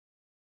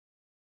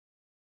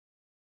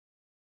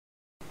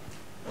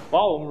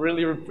Wow, I'm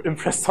really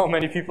impressed how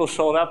many people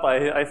showed up.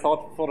 I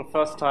thought for the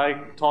first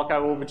time talk I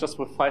will be just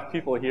with 5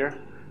 people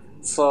here.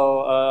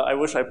 So I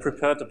wish I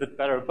prepared a bit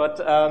better, but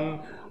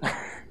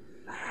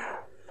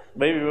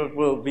maybe it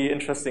will be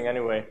interesting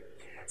anyway.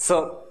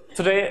 So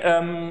today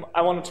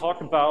I want to talk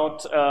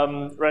about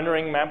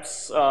rendering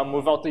maps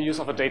without the use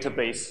of a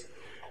database.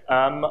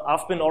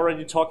 I've been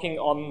already talking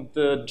on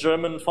the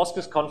German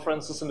PostGIS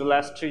conferences in the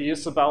last 2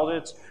 years about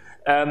it.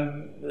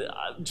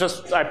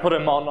 I put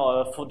them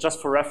on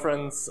just for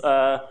reference.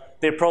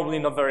 They're probably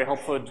not very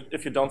helpful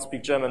if you don't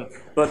speak German,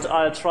 but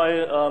I'll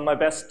try my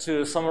best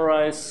to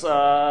summarize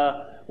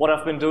what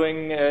I've been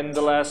doing in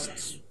the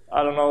last,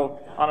 I don't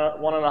know,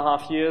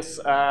 1.5 years,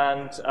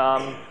 and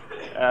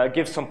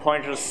give some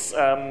pointers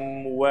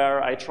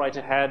where I try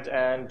to head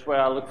and where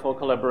I look for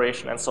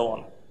collaboration and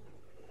so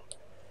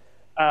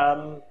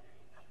on.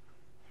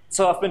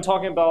 So I've been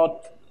talking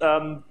about,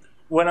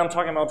 when I'm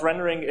talking about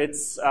rendering,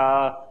 it's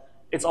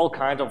all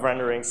kinds of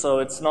rendering. So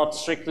it's not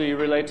strictly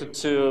related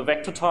to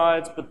vector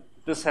tiles, but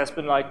this has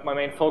been like my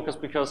main focus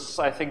because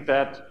I think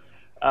that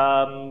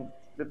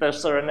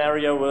there's an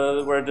area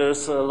where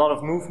there's a lot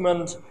of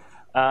movement,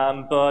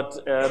 but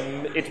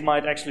it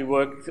might actually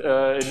work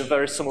in a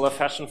very similar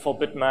fashion for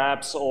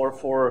bitmaps or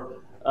for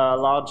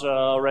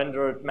larger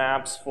rendered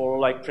maps for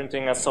like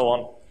printing and so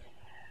on.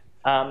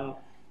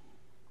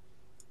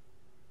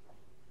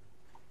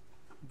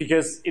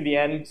 Because in the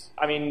end,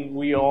 I mean,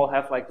 we all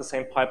have like the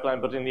same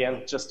pipeline, but in the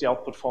end, just the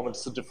output format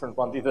is a different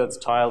one. Either it's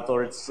tiled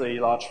or it's a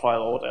large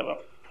file or whatever.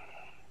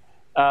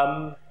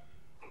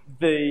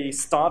 The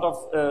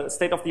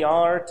state of the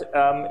art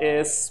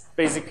is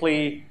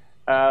basically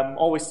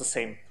always the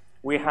same.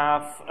 We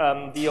have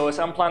the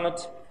OSM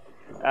planet.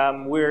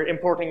 We're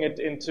importing it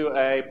into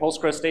a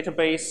Postgres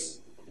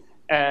database,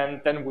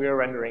 and then we're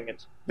rendering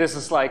it. This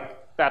is like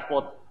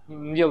what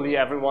nearly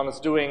everyone is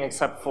doing,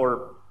 except for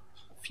a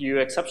few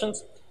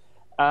exceptions.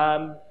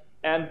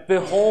 And the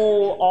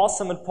whole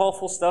awesome and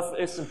powerful stuff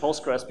is in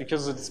Postgres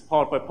because it's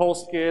powered by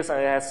PostGIS and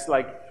it has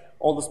like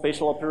all the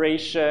spatial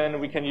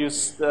operation. We can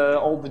use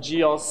all the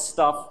geos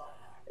stuff.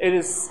 It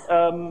is,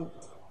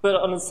 but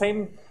on the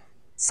same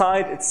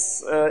side,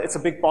 it's a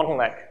big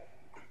bottleneck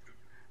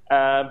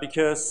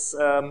because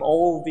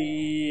all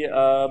the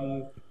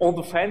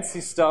fancy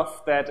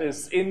stuff that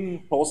is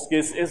in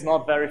PostGIS is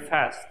not very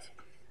fast,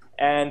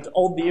 and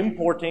all the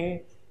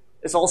importing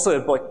is also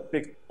a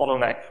big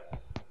bottleneck.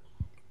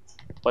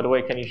 By the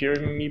way, can you hear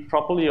me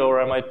properly, or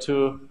am I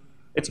too?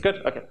 It's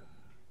good? Okay.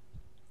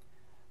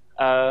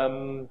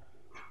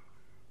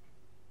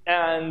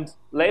 And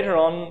later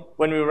on,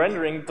 when we're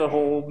rendering the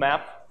whole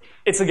map,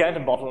 it's again a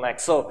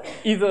bottleneck. So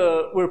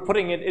either we're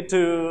putting it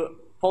into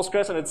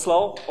Postgres and it's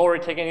slow, or we're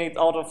taking it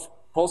out of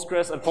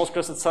Postgres and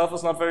Postgres itself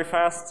is not very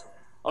fast.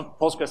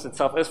 Postgres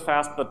itself is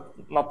fast, but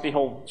not the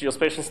whole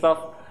geospatial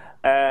stuff.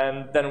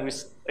 And then we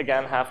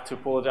again have to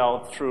pull it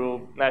out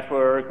through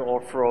network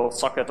or through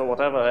socket or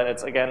whatever, and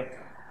it's again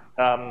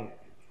not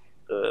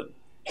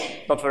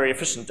very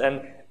efficient.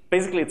 And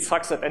basically it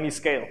sucks at any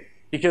scale.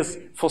 Because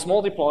for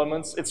small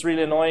deployments, it's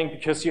really annoying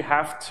because you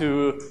have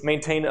to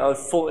maintain a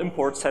full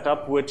import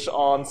setup, which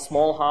on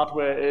small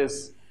hardware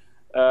is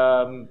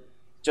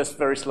just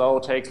very slow,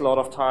 takes a lot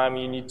of time.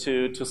 You need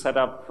to set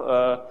up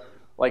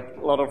like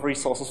a lot of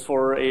resources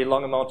for a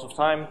long amount of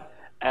time.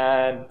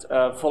 And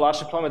for large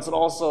deployments, it's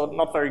also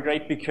not very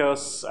great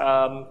because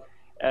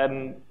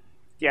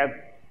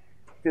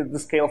the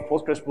scale of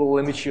Postgres will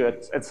limit you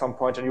at some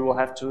point, and you will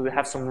have to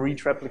have some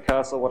read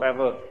replicas or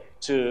whatever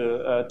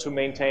to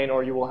maintain,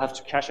 or you will have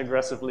to cache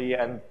aggressively,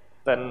 and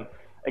then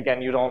again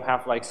you don't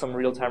have like some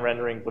real-time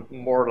rendering, but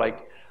more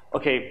like,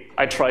 okay,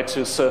 I try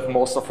to serve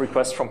most of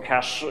requests from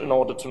cache in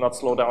order to not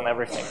slow down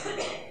everything.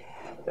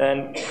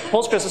 And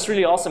Postgres is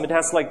really awesome. It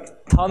has like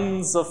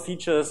tons of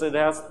features. It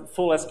has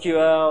full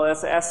SQL, it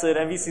has ACID,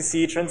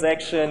 MVCC,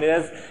 transaction, it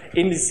has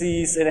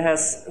indices, it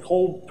has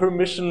whole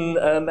permission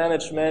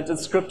management,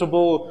 it's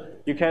scriptable.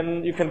 You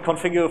can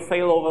configure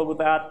failover with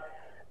that.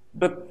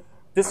 But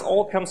this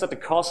all comes at the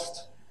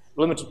cost,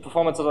 limited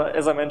performance,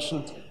 as I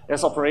mentioned.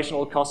 There's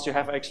operational cost you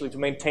have actually to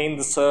maintain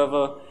the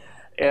server.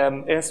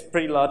 It has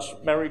pretty large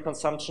memory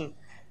consumption.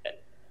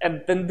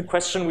 And then the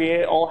question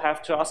we all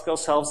have to ask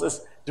ourselves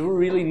is, do we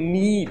really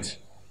need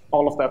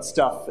all of that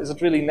stuff? Is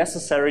it really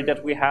necessary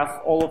that we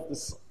have all of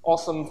these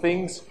awesome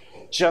things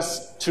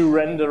just to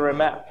render a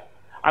map?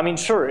 I mean,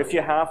 sure, if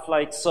you have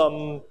like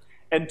some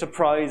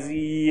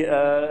enterprisey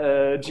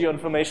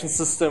geoinformation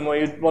system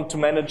where you want to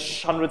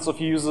manage hundreds of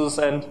users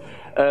and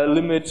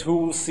limit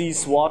who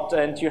sees what,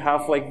 and you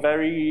have like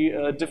very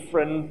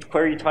different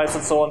query types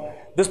and so on,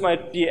 this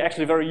might be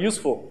actually very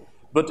useful.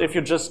 But if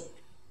you're just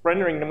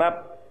rendering the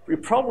map, you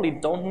probably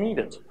don't need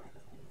it.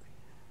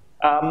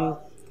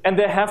 And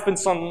there have been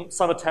some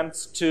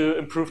attempts to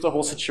improve the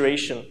whole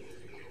situation.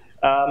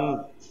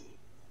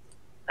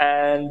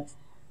 And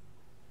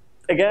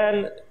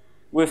again,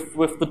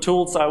 with the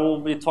tools I will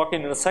be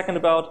talking in a second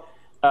about,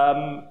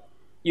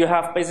 you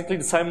have basically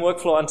the same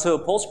workflow until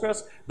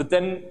Postgres, but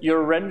then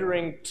you're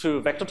rendering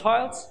to vector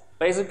tiles,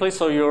 basically.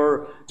 So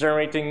you're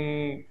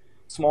generating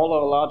smaller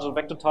or larger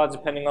vector tiles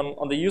depending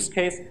on the use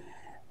case.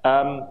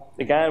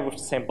 Again, with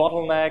the same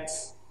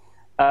bottlenecks.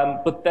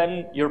 But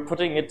then you're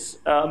putting it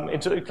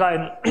into a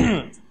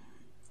client,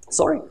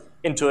 sorry,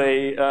 into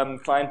a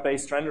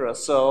client-based renderer.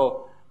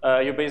 So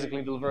you're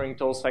basically delivering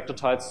those vector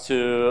tiles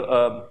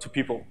to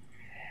people.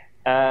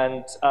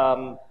 And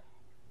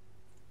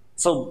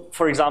so,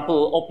 for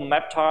example, open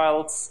map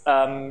tiles,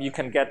 you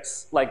can get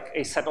like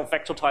a set of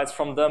vector tiles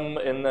from them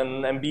in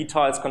an MB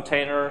tiles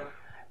container,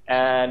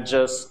 and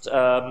just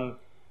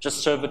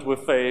serve it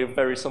with a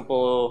very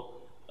simple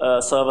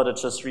server that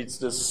just reads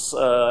this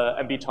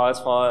MB tiles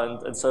file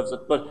and serves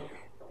it. But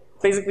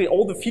basically,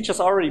 all the features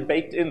are already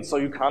baked in, so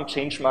you can't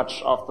change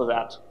much after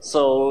that.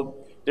 So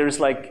there's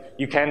like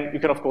you can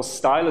of course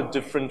style it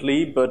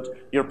differently, but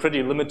you're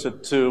pretty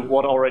limited to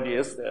what already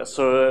is there.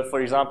 So,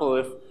 for example,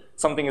 if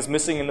something is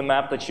missing in the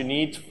map that you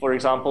need, for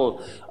example,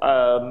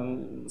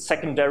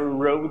 secondary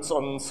roads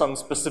on some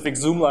specific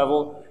zoom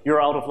level, you're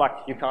out of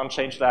luck. You can't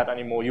change that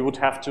anymore. You would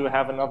have to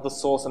have another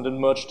source and then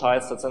merge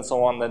tile sets and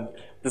so on, and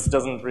this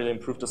doesn't really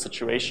improve the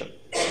situation.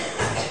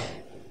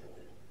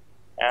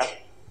 Yeah.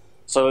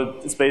 So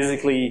it's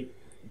basically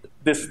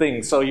this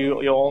thing. So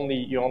you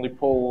only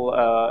pull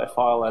a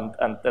file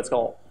and that's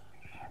all.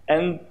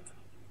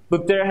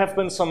 But there have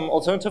been some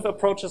alternative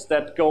approaches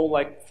that go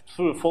like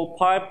through a full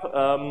pipe.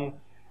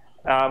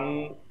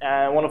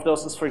 One of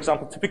those is, for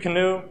example,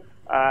 Tippecanoe,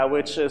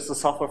 which is the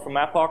software from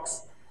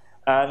Mapbox.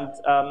 And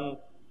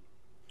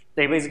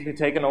they basically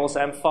take an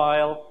OSM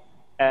file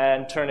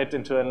and turn it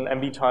into an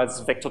MB tiles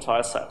vector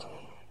tile set.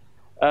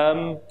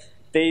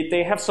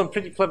 They have some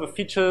pretty clever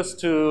features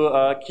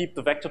to keep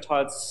the vector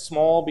tiles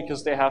small,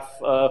 because they have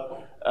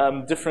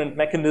different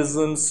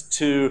mechanisms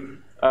to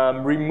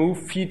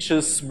remove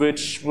features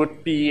which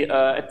would be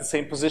at the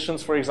same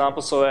positions, for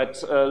example. So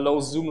at low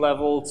zoom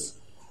levels,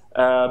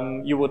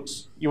 you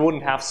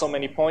wouldn't have so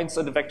many points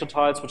in the vector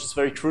tiles, which is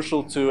very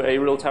crucial to a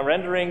real-time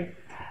rendering.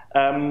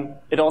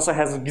 It also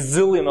has a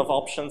gazillion of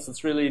options.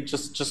 It's really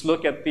just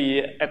look at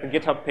the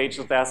GitHub page.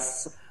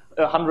 There's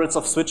hundreds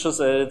of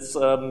switches. It's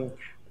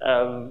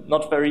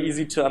not very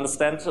easy to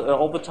understand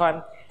all the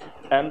time.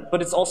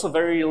 But it's also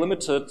very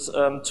limited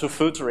to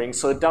filtering.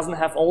 So it doesn't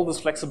have all this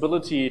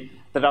flexibility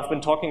that I've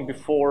been talking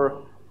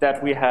before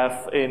that we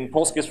have in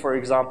PostGIS, for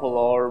example,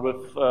 or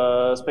with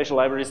spatial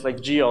libraries like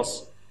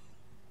GEOS.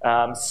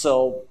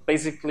 So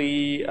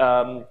basically,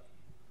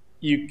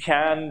 you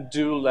can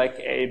do like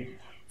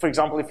for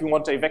example, if you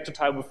want a vector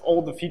tile with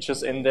all the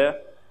features in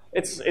there,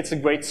 it's a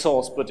great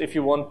source. But if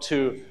you want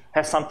to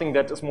have something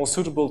that is more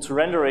suitable to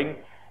rendering,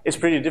 it's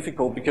pretty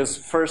difficult, because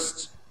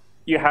first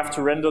you have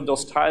to render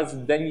those tiles,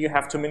 then you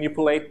have to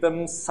manipulate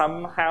them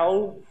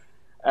somehow,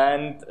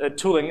 and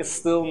tooling is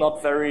still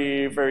not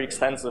very, very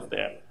extensive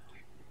there.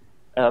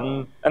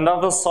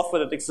 Another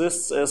software that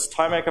exists is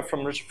TileMaker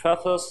from Richard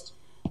Fairhurst.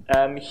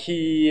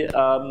 He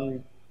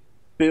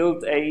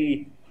built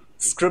a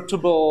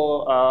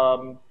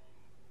scriptable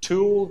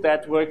tool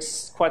that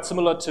works quite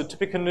similar to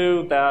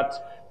Tippecanoe, that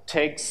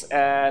takes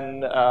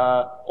an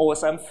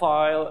OSM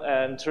file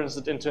and turns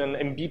it into an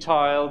MB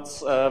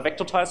tiles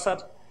vector tile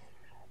set.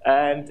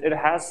 And it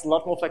has a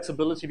lot more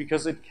flexibility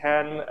because it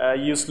can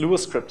use Lua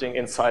scripting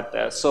inside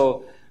there.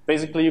 So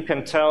basically you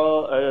can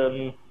tell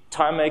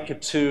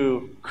TileMaker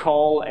to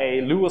call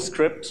a Lua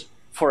script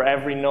for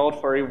every node,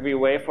 for every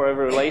wave, for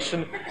every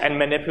relation, and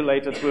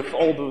manipulate it with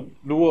all the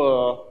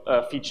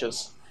Lua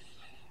features.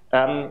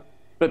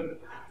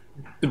 But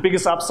the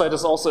biggest upside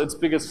is also its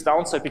biggest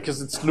downside, because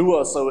it's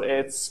Lua, so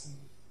it's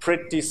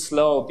pretty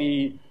slow.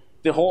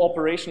 The whole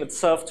operation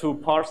itself to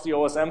parse the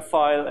OSM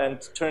file and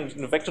turn it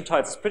into vector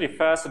tiles is pretty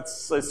fast.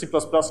 It's a C++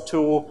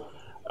 tool,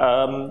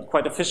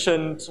 quite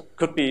efficient.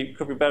 Could be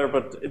better,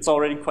 but it's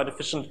already quite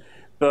efficient.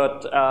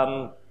 But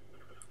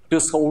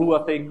this whole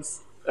Lua thing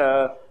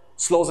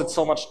slows it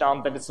so much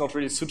down that it's not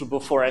really suitable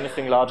for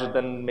anything larger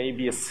than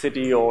maybe a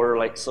city or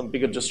like some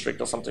bigger district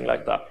or something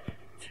like that.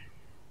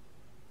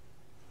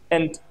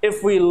 And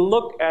if we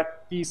look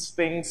at these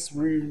things,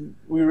 we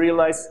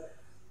realize,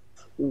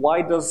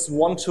 why does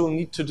one tool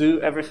need to do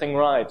everything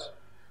right?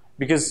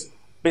 Because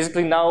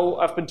basically now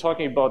I've been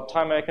talking about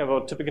TileMaker,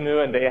 about Tippecanoe,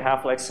 and they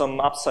have like some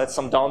upsides,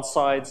 some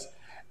downsides.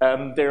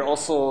 There are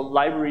also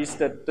libraries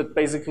that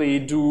basically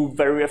do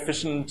very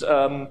efficient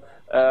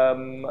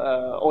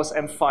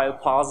OSM file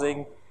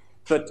parsing.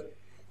 But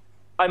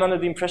I'm under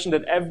the impression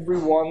that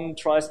everyone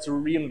tries to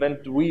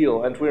reinvent the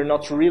wheel, and we're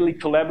not really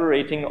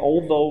collaborating,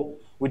 although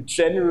we're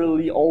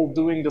generally all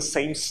doing the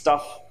same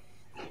stuff.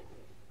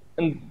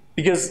 And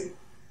because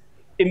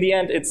in the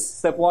end, it's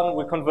step one,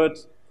 we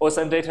convert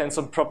OSM data in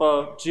some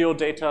proper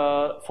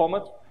geodata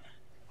format.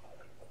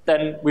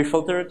 Then we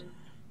filter it.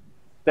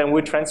 Then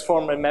we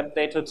transform and map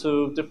data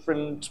to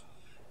different,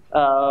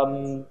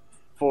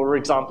 for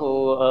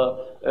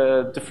example,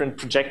 different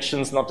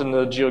projections, not in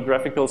a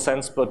geographical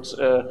sense, but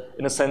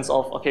in a sense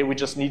of, okay, we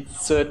just need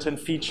certain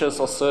features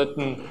or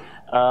certain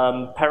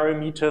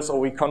parameters, or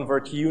we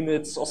convert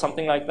units or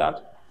something like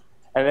that.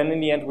 And then in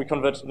the end, we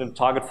convert it into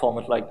target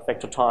format, like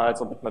vector tiles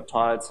or bitmap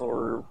tiles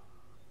or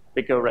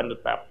bigger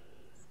rendered map.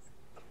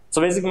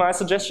 So basically my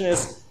suggestion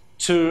is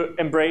to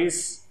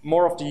embrace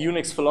more of the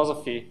Unix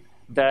philosophy,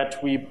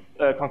 that we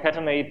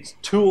concatenate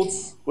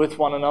tools with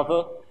one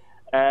another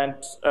and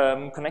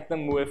connect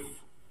them with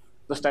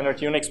the standard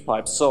Unix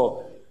pipes.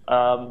 So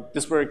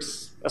this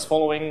works as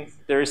following.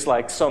 There is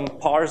like some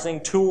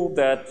parsing tool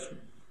that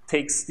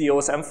takes the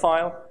OSM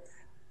file,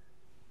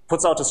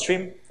 puts out a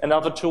stream.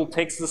 Another tool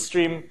takes the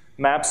stream,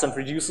 maps and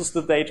reduces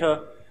the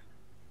data,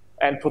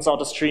 and puts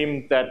out a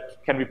stream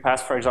that can be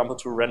passed, for example,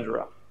 to a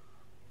renderer.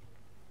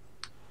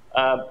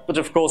 But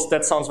of course,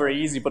 that sounds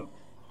very easy, but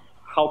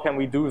how can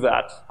we do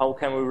that? How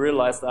can we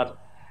realize that?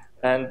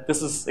 And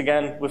this is,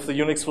 again, with the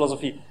Unix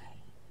philosophy.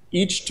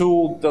 Each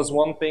tool does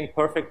one thing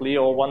perfectly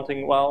or one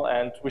thing well,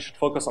 and we should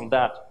focus on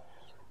that.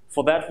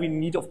 For that, we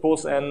need, of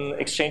course, an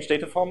exchange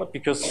data format,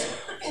 because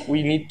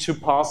we need to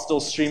pass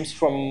those streams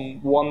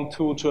from one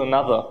tool to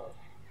another.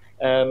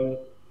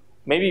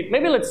 Maybe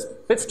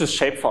let's do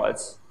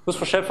shapefiles. Who's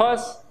for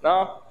shapefiles?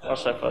 No? No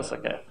shapefiles,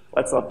 okay.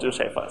 Let's not do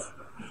shapefiles.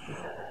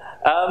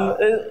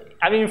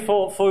 I mean,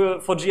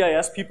 for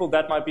GIS people,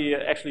 that might be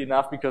actually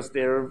enough, because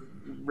they're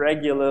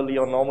regularly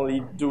or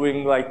normally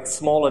doing like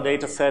smaller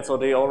data sets, or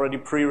they're already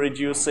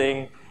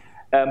pre-reducing.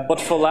 But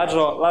for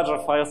larger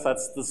file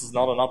sets, this is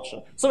not an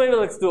option. So maybe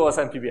let's do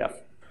OSM-PBF.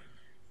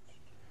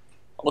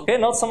 Okay,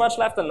 not so much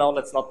left, and now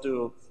let's not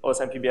do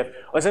OSM-PBF.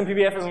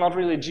 OSM-PBF is not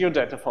really a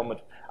geodata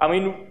format. I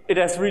mean, it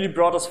has really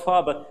brought us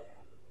far, but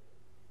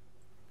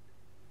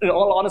in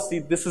all honesty,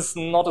 this is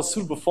not a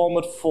suitable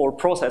format for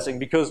processing,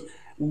 because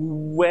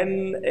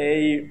when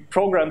a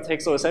program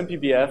takes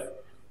OSM-PBF,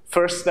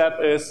 first step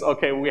is,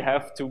 okay, we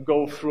have to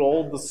go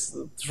through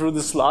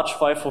this large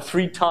file for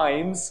 3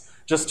 times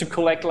just to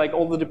collect like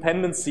all the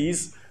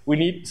dependencies. We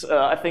need,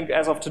 I think,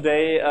 as of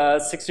today,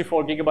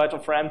 64 GB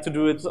of RAM to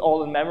do it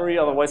all in memory.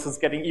 Otherwise, it's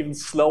getting even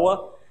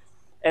slower,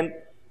 and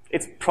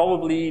it's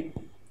probably,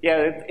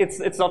 yeah,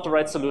 it's not the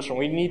right solution.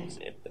 We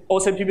need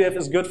OSM-PBF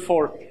is good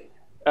for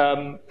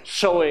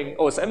showing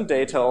OSM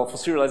data or for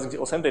serializing the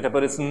OSM data,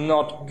 but it's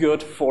not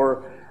good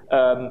for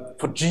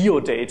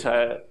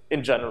geodata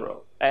in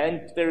general.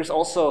 And there is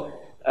also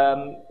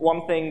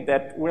one thing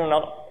that we're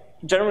not,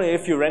 generally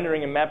if you're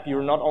rendering a map,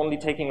 you're not only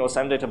taking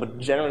OSM data, but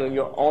generally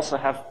you also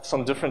have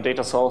some different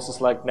data sources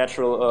like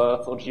natural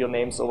earth or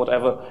geonames or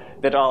whatever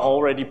that are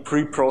already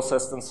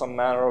pre-processed in some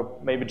manner, or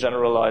maybe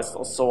generalized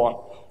or so on.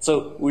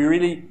 So we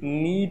really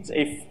need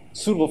a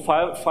suitable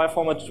file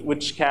format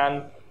which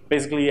can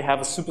basically have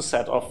a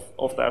superset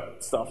of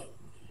that stuff.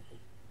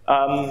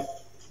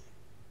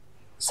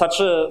 Such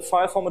a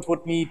file format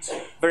would need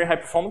very high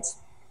performance.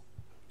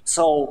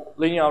 So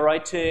linear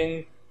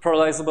writing,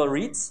 parallelizable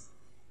reads.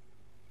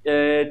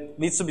 It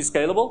needs to be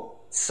scalable.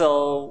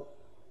 So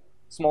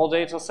small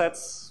data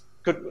sets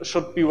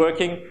should be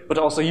working, but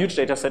also huge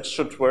data sets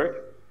should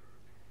work.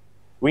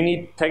 We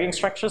need tagging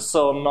structures,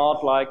 so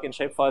not like in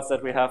shapefiles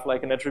that we have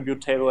like an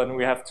attribute table and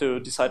we have to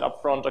decide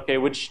upfront, okay,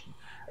 which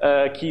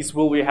keys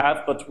will we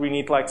have, but we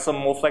need like some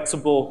more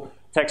flexible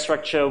tag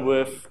structure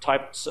with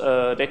typed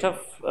data,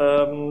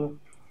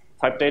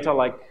 typed data,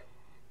 like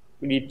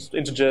we need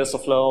integers or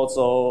floats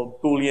or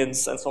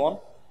booleans and so on.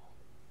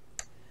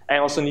 And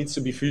it also needs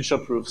to be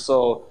future-proof.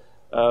 So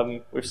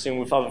we've seen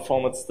with other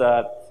formats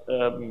that,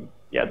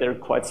 yeah, they're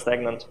quite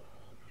stagnant.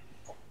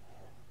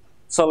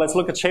 So let's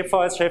look at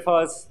shapefiles.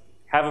 Shapefiles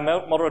have a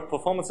moderate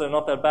performance. They're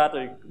not that bad.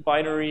 They're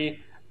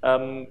binary.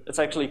 It's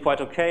actually quite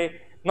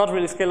okay. Not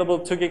really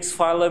scalable, 2 gigs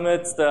file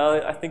limits. There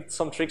are, I think,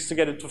 some tricks to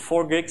get it to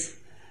 4 gigs.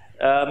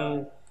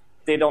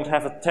 They don't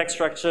have a tag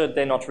structure.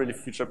 They're not really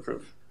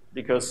future-proof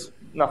because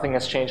nothing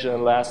has changed in the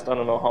last, I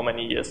don't know how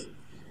many years.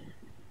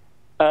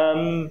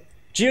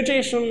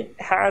 GeoJSON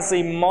has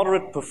a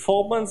moderate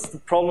performance. The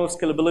problem with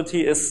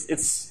scalability is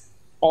it's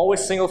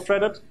always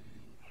single-threaded.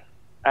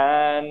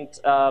 And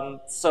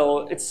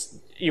so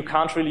you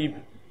can't really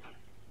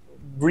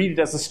read it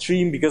as a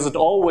stream because it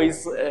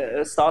always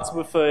starts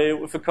with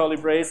a curly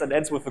brace and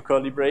ends with a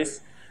curly brace.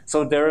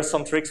 So there are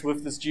some tricks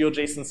with this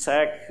GeoJSON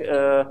seg,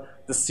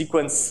 the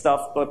sequence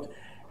stuff, but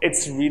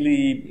it's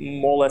really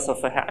more or less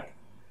of a hack.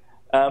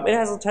 It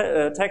has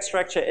a tag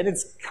structure, and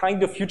it's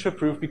kind of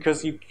future-proof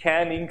because you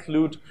can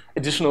include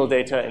additional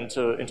data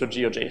into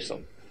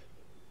GeoJSON.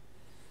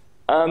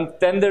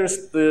 Then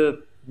there's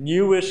the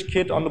newish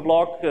kid on the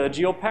block,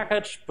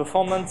 GeoPackage.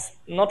 Performance,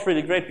 not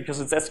really great because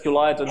it's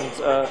SQLite, and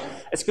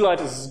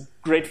SQLite is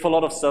great for a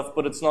lot of stuff,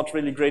 but it's not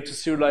really great to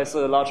serialize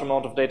a large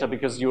amount of data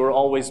because you're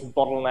always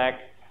bottleneck.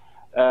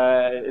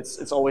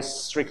 It's always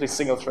strictly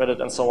single-threaded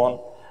and so on.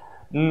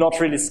 Not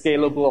really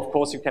scalable. Of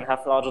course, you can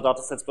have larger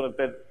data sets, but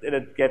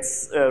it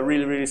gets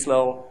really, really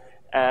slow.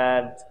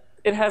 And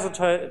it has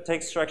a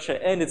tag structure,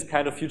 and it's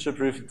kind of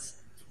future-proof. It's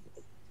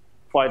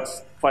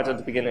quite at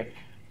the beginning.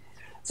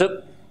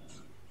 So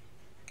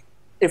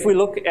if we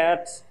look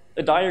at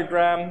a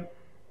diagram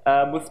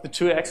with the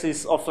 2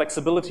 axes of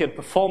flexibility and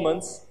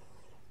performance,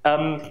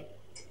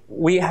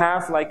 we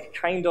have like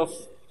kind of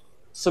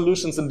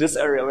solutions in this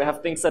area. We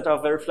have things that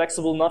are very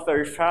flexible, not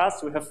very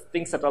fast. We have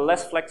things that are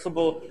less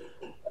flexible,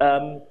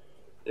 a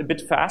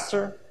bit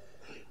faster.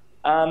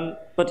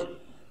 But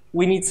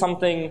we need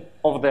something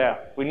over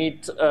there. We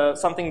need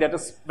something that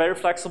is very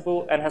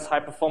flexible and has high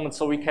performance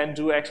so we can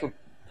do actual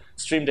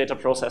stream data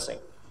processing.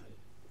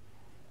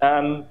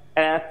 And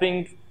I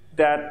think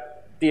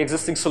that the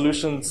existing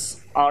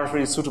solutions aren't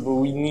really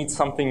suitable. We need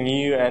something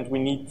new and we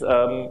need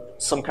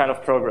some kind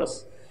of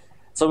progress.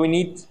 So we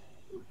need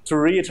to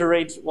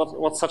reiterate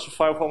what such a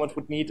file format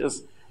would need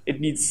is it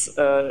needs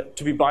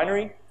to be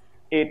binary.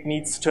 It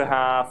needs to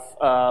have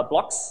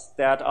blocks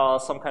that are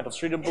some kind of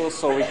streamable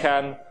so we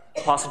can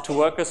pass it to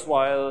workers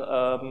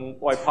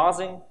while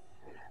parsing.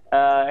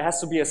 It has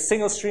to be a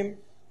single stream,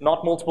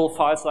 not multiple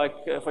files like,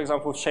 for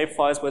example, with shape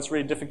files where it's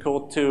really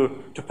difficult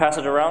to pass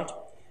it around.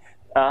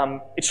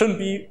 It shouldn't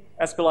be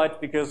SQLite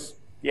because,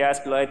 yeah,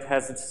 SQLite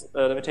has its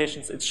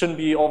limitations. It shouldn't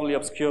be overly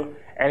obscure,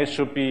 and it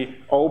should be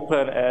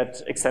open and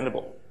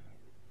extendable.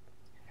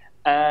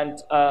 And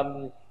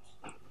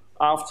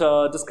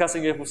after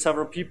discussing it with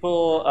several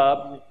people,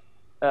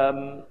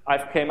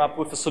 I've came up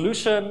with a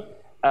solution.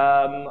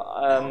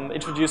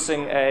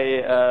 Introducing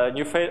a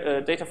new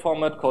data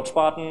format called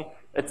Spaten.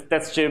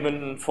 That's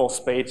German for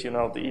spade, you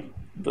know,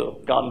 the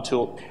garden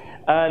tool.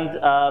 And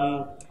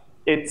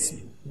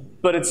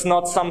but it's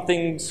not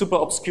something super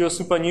obscure,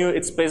 super new.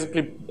 It's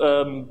basically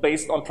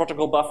based on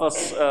protocol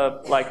buffers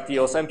like the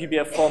OSM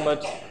PBF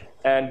format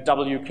and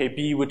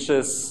WKB, which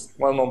is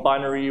well-known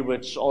binary,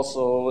 which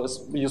also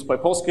is used by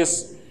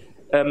PostGIS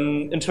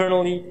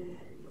internally.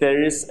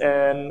 There is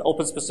an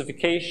open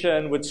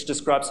specification which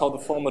describes how the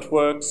format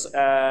works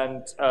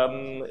and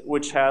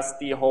which has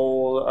the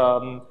whole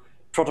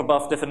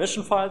protobuf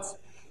definition files.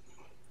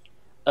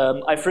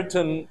 I've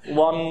written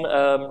one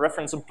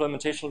reference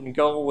implementation in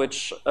Go,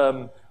 which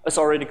is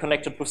already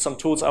connected with some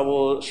tools I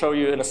will show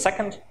you in a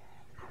second.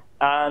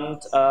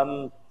 And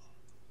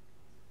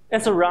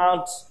it's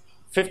around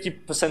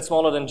 50%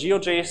 smaller than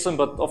GeoJSON,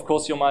 but of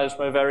course your mileage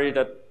may vary.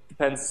 That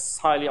depends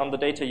highly on the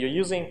data you're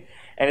using.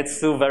 And it's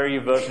still very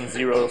version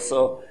 0.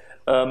 So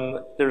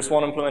there's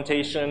one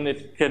implementation.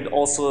 It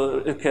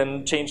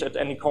can change at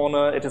any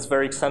corner. It is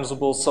very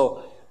extensible.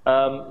 So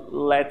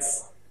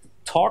let's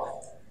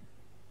talk.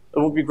 It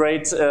would be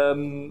great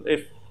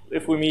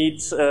if we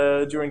meet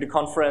during the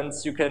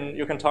conference. You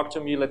can talk to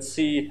me. Let's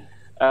see.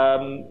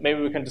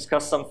 Maybe we can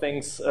discuss some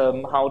things,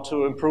 how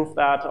to improve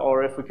that,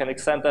 or if we can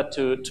extend that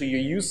to your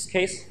use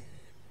case.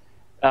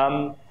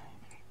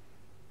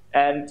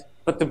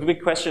 But the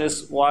big question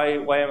is, why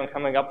am I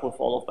coming up with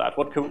all of that?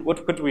 What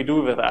could we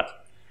do with that?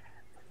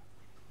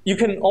 You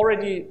can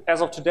already,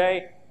 as of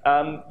today,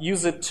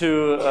 use it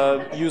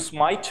to use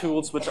my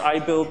tools, which I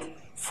built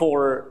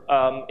for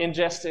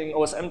ingesting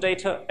OSM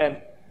data and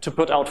to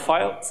put out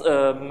files,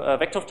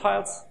 vector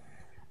tiles.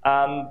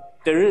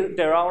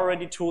 There are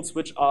already tools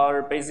which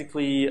are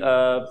basically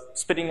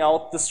spitting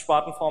out this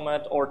Spaten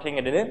format or taking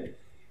it in.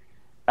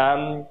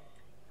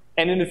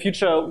 And in the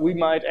future, we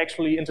might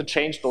actually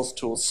interchange those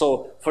tools.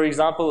 So, for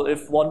example,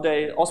 if one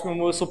day Osmium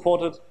was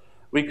supported,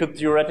 we could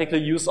theoretically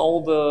use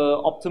all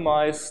the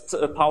optimized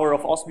power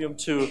of Osmium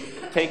to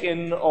take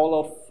in all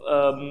of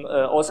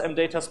OSM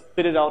data,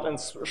 spit it out in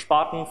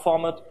Spaten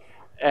format,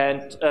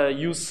 and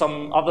use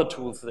some other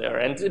tools there.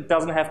 And it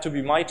doesn't have to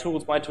be my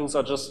tools. My tools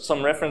are just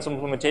some reference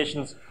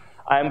implementations.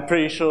 I'm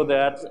pretty sure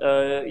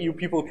that you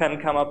people can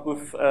come up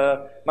with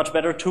much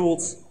better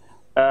tools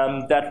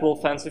that will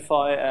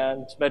fancify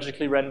and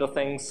magically render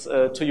things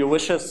to your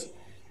wishes,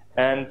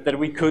 and that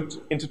we could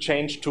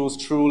interchange tools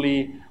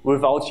truly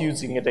without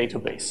using a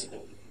database.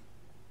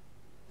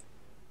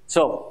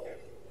 So,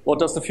 what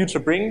does the future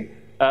bring?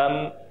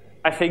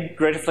 I think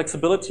greater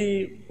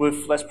flexibility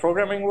with less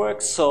programming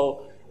work.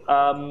 So,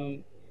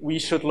 we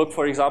should look,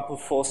 for example,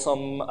 for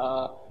some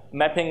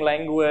mapping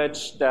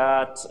language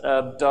that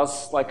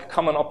does like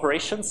common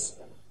operations.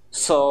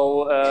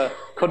 So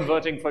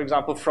converting, for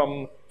example,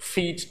 from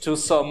feet to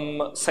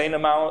some same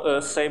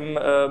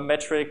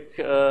metric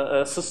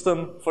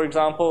system, for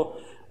example,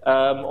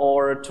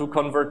 or to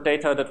convert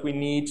data that we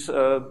need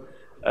to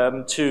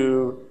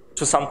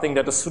something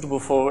that is suitable,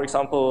 for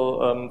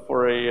example,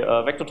 for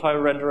a vector tile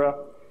renderer.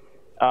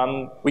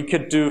 We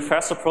could do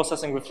faster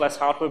processing with less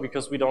hardware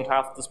because we don't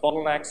have these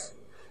bottlenecks,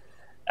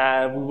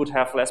 and we would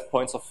have less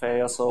points of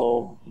failure.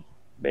 So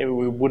maybe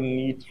we wouldn't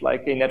need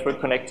like a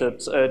network-connected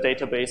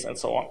database and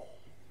so on.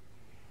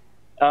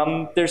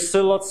 There's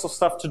still lots of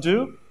stuff to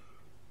do.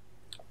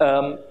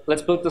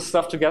 Let's build this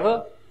stuff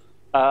together.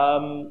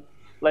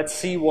 Let's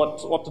see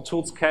what the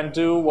tools can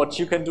do, what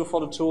you can do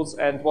for the tools,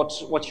 and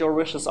what your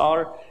wishes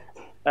are.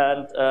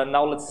 And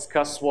now let's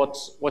discuss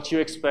what you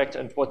expect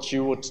and what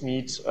you would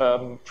need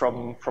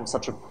from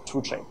such a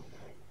tool chain.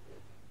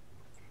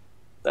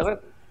 That's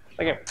it.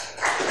 Thank you.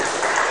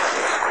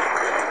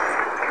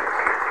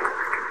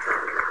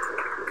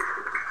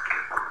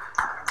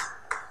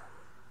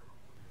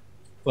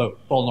 Hello,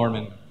 Paul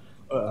Norman,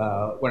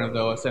 one of the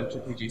OSM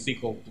PG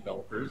SQL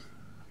developers.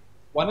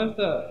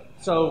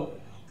 So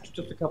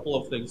just a couple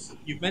of things.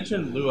 You've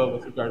mentioned Lua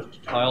with regards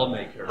to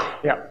TileMaker.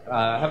 Yeah.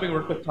 Having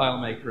worked with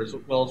TileMaker as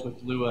well as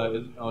with Lua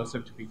in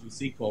OSM PG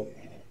SQL,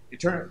 it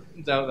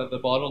turns out that the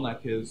bottleneck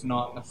is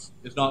not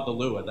the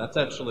Lua. That's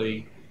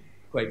actually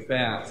quite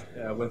fast.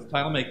 With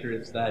TileMaker,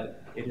 is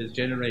that it is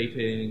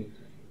generating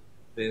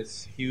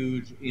this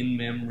huge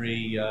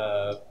in-memory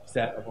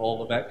set of all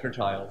the vector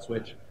tiles,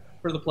 which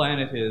for the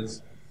planet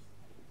means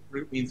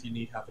you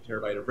need half a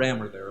terabyte of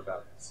RAM or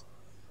thereabouts.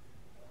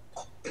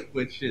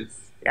 Which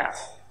is, yeah.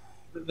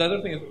 The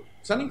other thing is,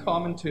 something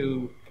common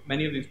to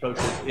many of these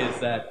approaches is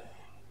that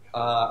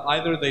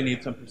either they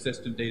need some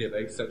persistent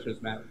database, such as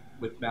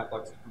with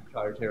MapBox's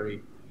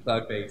proprietary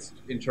cloud-based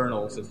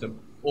internal system,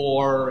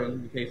 or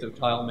in the case of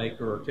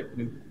TileMaker or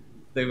TipCanoe,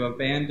 they've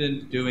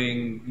abandoned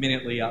doing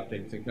minutely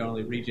updates and can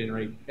only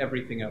regenerate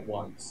everything at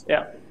once.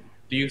 Yeah.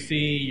 Do you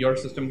see your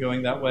system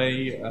going that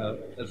way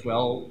as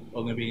well,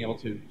 only being able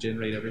to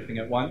generate everything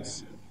at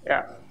once?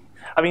 Yeah.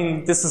 I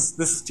mean, this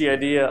is the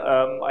idea.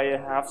 I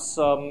have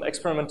some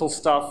experimental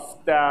stuff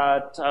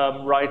that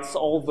writes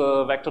all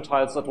the vector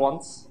tiles at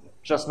once,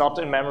 just not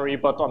in memory,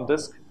 but on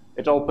disk.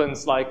 It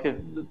opens like a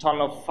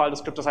ton of file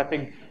descriptors. I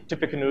think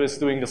TipCanoe is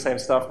doing the same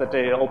stuff, that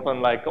they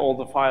open like all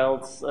the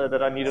files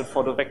that are needed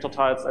for the vector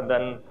tiles and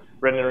then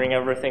rendering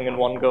everything in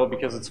one go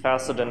because it's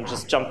faster than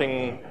just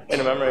jumping in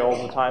the memory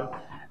all the time.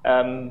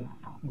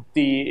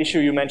 The issue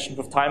you mentioned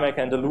with TileMaker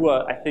and the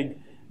Lua, I think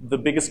the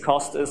biggest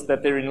cost is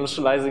that they're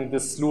initializing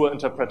this Lua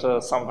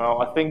interpreter somehow.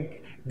 I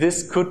think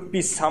this could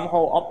be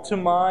somehow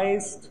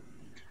optimized,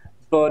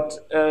 but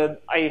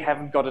I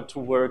haven't got it to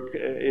work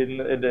in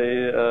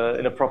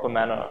a proper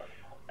manner.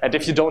 And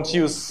if you don't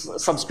use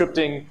some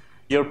scripting,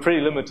 you're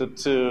pretty limited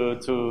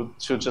to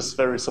just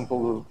very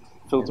simple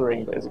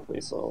filtering,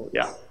 basically. So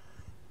yeah.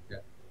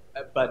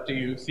 But do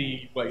you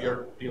see what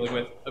you're dealing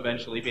with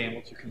eventually being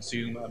able to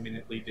consume a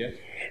minutely diff?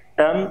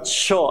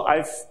 Sure.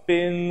 I've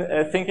been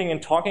thinking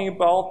and talking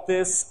about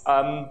this.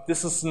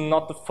 This is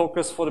not the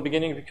focus for the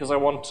beginning because I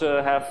want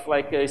to have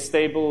like a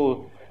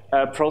stable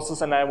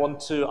process, and I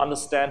want to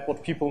understand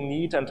what people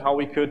need and how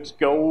we could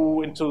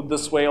go into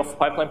this way of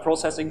pipeline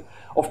processing.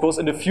 Of course,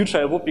 in the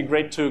future, it would be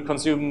great to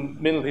consume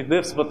minutely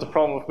diffs, but the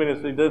problem with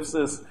minutely diffs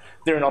is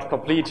they're not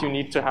complete. You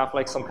need to have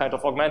like some kind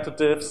of augmented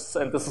diffs,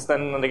 and this is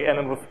then again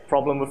a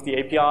problem with the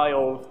API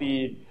or with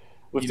the...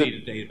 You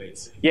need a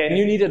database. Yeah, and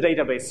you need a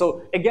database.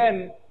 So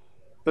again,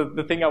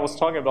 the thing I was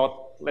talking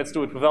about, let's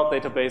do it without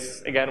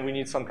database. Again, we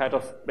need some kind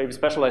of maybe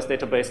specialized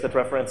database that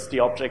references the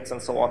objects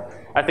and so on.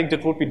 I think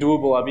that would be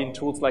doable. I mean,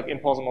 tools like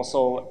Imposum or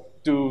so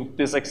do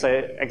this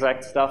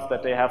exact stuff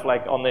that they have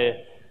like on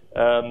a,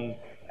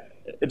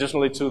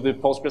 additionally to the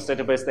Postgres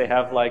database, they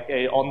have like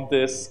a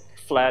on-disk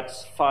flat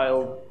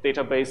file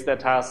database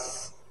that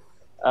has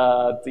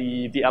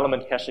the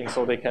element caching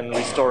so they can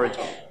restore it.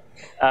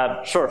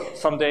 Sure,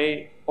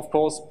 someday, of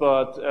course,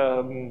 but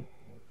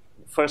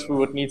first we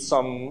would need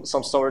some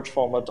storage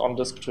format on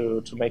disk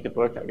to make it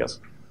work, I guess.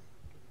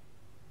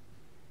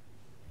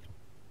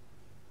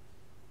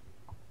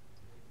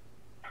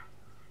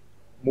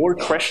 More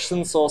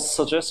questions or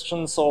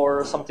suggestions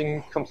or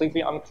something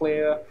completely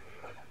unclear?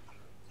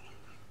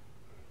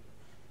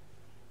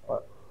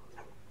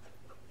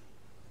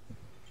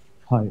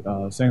 Hi,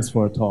 thanks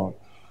for the talk.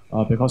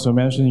 Because you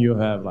mentioned you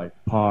have like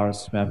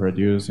parse,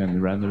 MapReduce,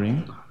 and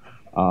rendering.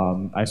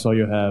 I saw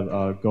you have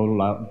a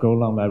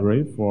Golang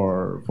library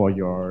for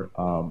your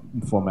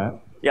format.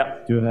 Yeah.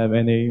 Do you have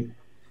any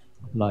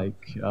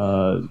like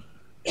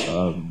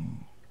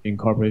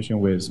incorporation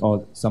with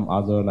some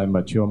other like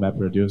mature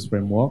MapReduce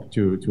framework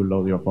to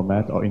load your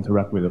format or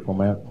interact with the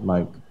format?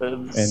 Like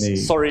any?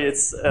 Sorry,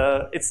 it's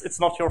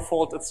not your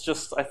fault. It's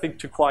just I think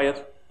too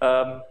quiet.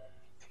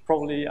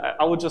 Probably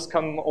I would just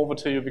come over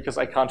to you because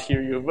I can't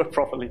hear you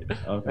properly.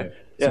 Okay.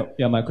 Yeah. So,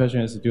 yeah. My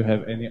question is, do you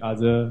have any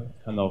other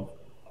kind of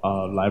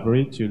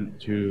library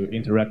to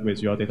interact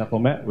with your data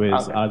format with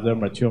other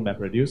mature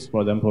MapReduce,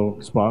 for example,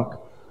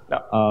 Spark,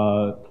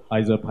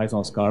 either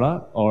Python,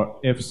 Scala, or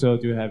if so,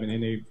 do you have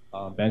any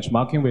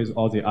benchmarking with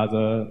all the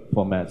other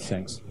formats?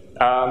 Thanks.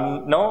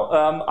 No,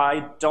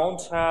 I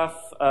don't have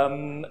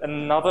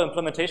another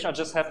implementation. I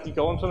just have the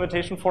Go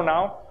implementation for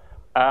now.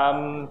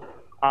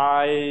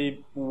 I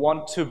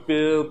want to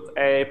build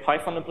a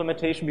Python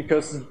implementation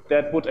because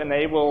that would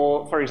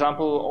enable, for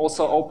example,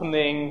 also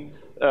opening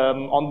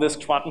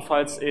on-disk Schwarten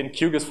files in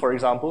QGIS, for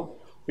example,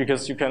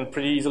 because you can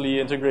pretty easily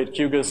integrate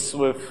QGIS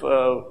with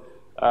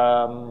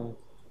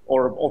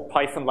or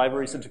Python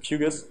libraries into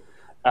QGIS.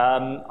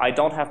 I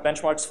don't have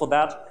benchmarks for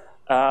that.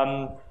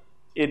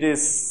 It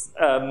is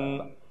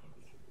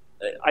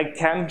I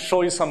can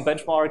show you some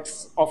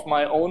benchmarks of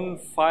my own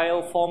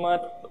file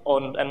format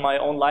and my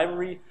own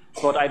library,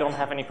 but I don't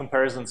have any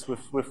comparisons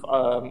with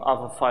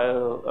other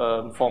file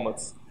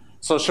formats.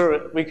 So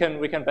sure, we can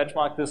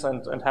benchmark this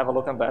and have a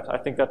look at that. I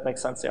think that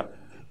makes sense, yeah.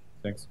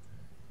 Thanks.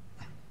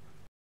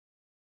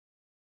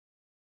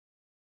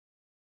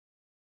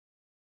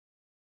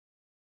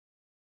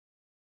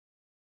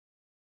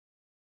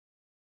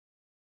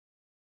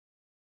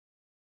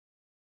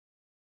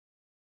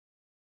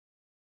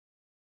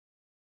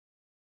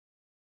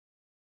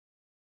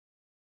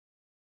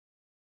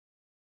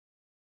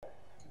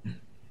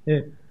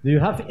 Do you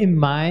have in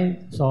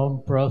mind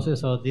some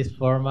process of this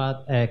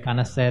format kind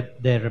of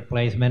set the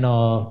replacement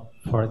of,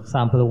 for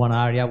example, one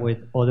area with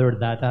other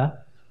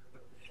data?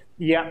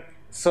 Yeah.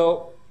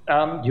 So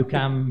you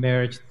can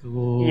merge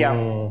to.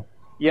 Yeah.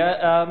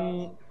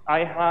 Yeah.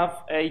 I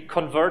have a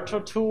converter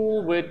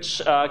tool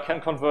which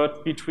can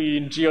convert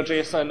between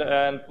GeoJSON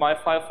and my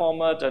file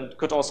format, and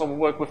could also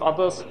work with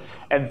others.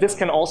 And this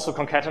can also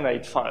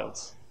concatenate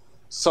files.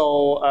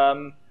 So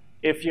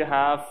if you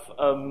have,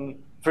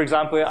 for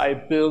example, I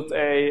built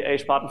a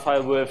Spartan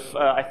file with,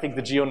 I think,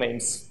 the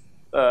geonames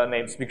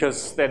names,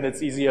 because then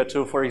it's easier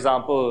to, for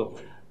example,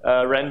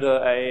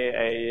 render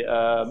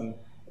a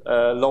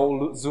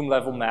low zoom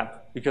level map,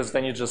 because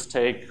then you just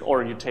take,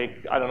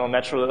 I don't know,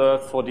 natural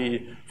earth for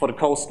the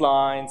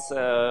coastlines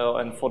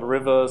and for the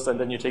rivers, and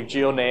then you take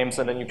geonames,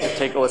 and then you can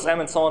take OSM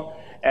and so on.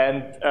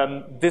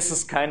 And this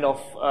is kind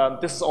of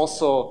this is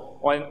also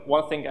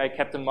one thing I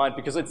kept in mind,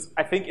 because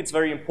I think it's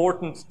very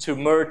important to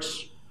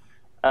merge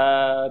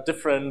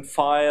different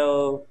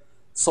file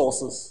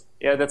sources.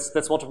 Yeah,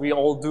 that's what we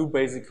all do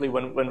basically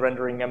when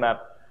rendering a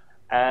map.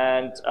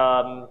 And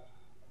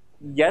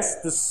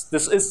yes,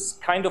 this is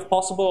kind of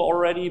possible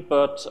already,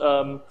 but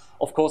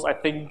of course I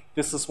think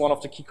this is one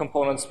of the key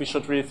components we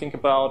should really think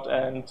about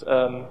and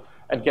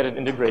get it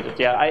integrated.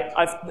 Yeah,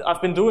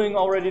 I've been doing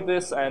already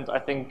this, and I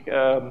think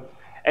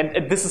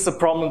and this is a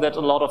problem that a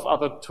lot of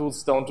other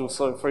tools don't do.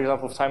 So for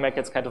example, with TimeMaker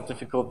it's kind of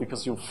difficult,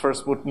 because you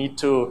first would need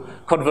to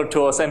convert to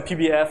OSM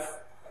PBF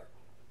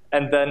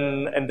and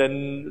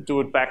then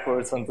do it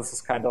backwards, and this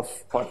is kind of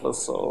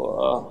pointless.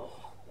 So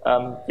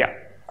yeah,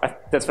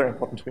 that's very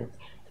important to me.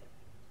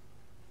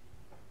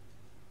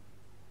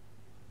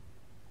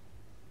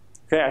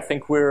 Okay, I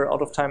think we're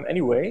out of time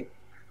anyway.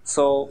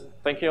 So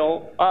thank you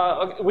all.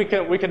 We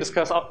can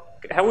discuss.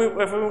 Have we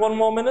 1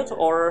 more minute,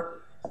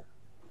 or?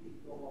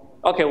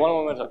 Okay, 1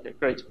 more minute. Okay,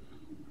 great.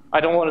 I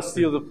don't want to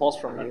steal the pause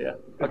from you.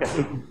 Yeah.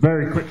 Okay.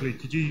 Very quickly,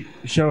 could you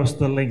show us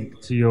the link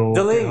to your?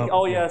 The link.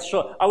 Oh yeah,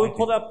 sure. I will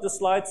put up the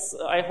slides.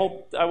 I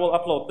hope I will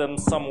upload them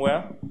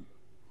somewhere.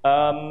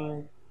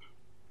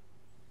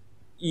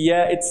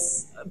 Yeah,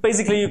 it's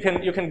basically you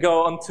can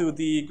go onto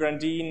the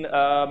Grandine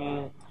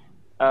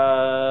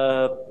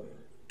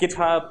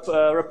GitHub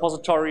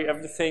repository.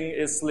 Everything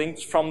is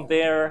linked from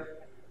there,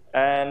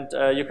 and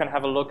you can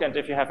have a look. And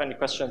if you have any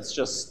questions,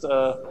 just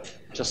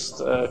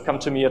come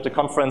to me at the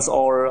conference,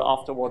 or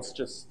afterwards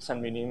just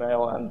send me an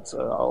email, and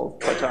I'll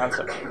try to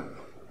answer.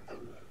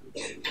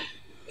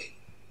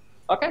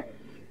 Okay.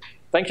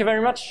 Thank you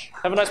very much.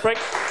 Have a nice break.